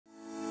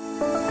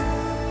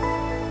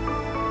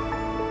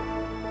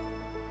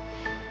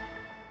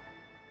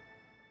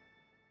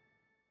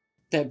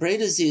Fabry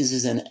disease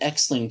is an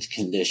X-linked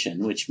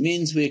condition, which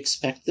means we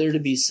expect there to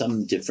be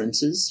some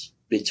differences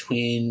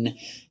between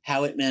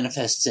how it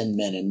manifests in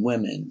men and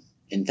women.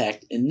 In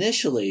fact,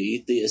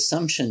 initially, the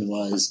assumption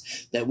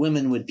was that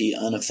women would be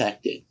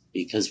unaffected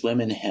because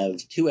women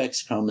have two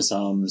X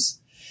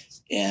chromosomes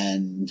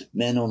and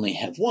men only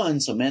have one,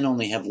 so men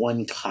only have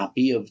one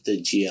copy of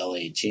the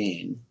GLA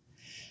gene.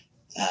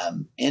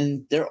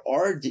 And there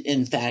are,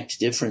 in fact,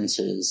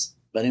 differences,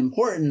 but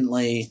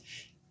importantly,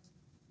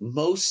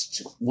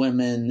 most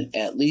women,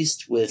 at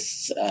least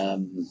with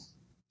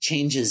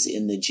changes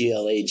in the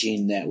GLA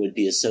gene that would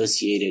be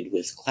associated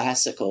with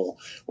classical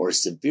or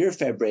severe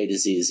Fabry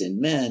disease in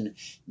men,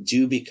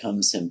 do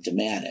become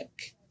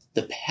symptomatic.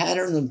 The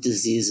pattern of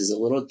disease is a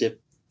little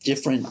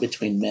different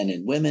between men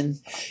and women.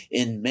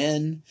 In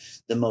men,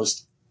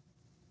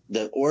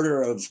 the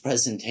order of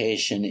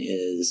presentation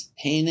is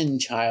pain in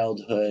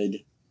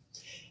childhood,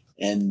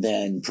 and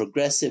then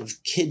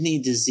progressive kidney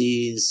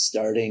disease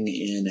starting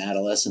in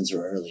adolescence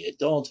or early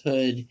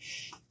adulthood,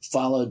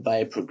 followed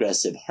by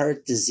progressive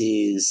heart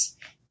disease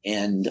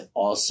and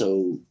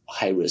also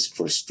high risk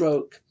for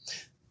stroke.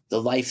 The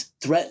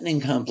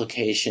life-threatening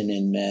complication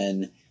in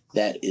men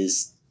that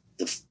is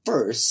the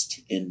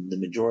first in the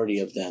majority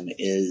of them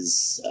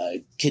is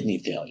kidney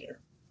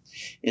failure.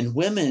 In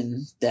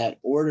women, that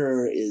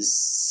order is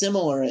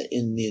similar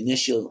in the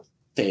initial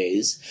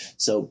phase.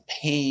 So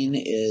pain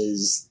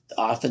is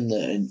often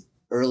the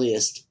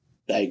earliest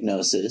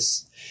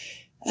diagnosis.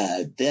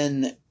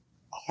 Then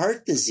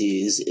heart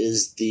disease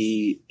is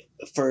the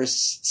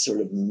first sort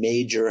of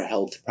major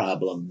health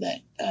problem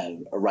that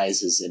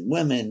arises in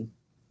women,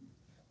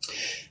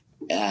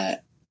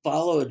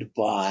 followed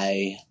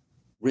by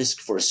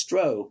risk for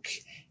stroke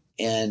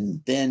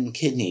and then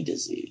kidney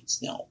disease.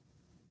 Now,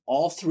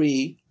 all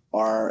three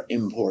are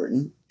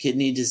important.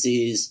 Kidney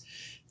disease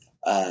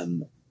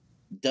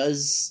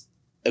does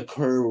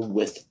occur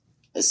with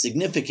a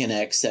significant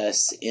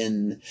excess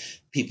in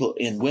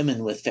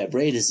women with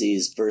Fabry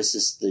disease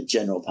versus the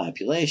general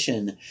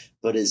population,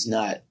 but is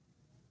not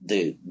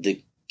the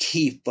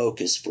key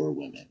focus for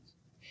women.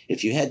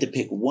 If you had to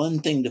pick one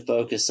thing to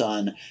focus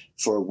on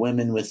for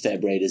women with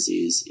Fabry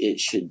disease, it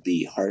should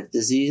be heart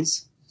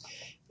disease.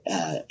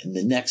 And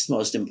the next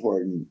most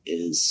important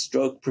is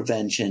stroke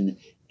prevention,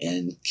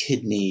 and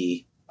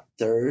kidney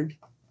third.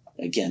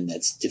 Again,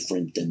 that's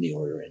different than the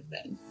order in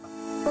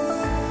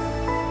men.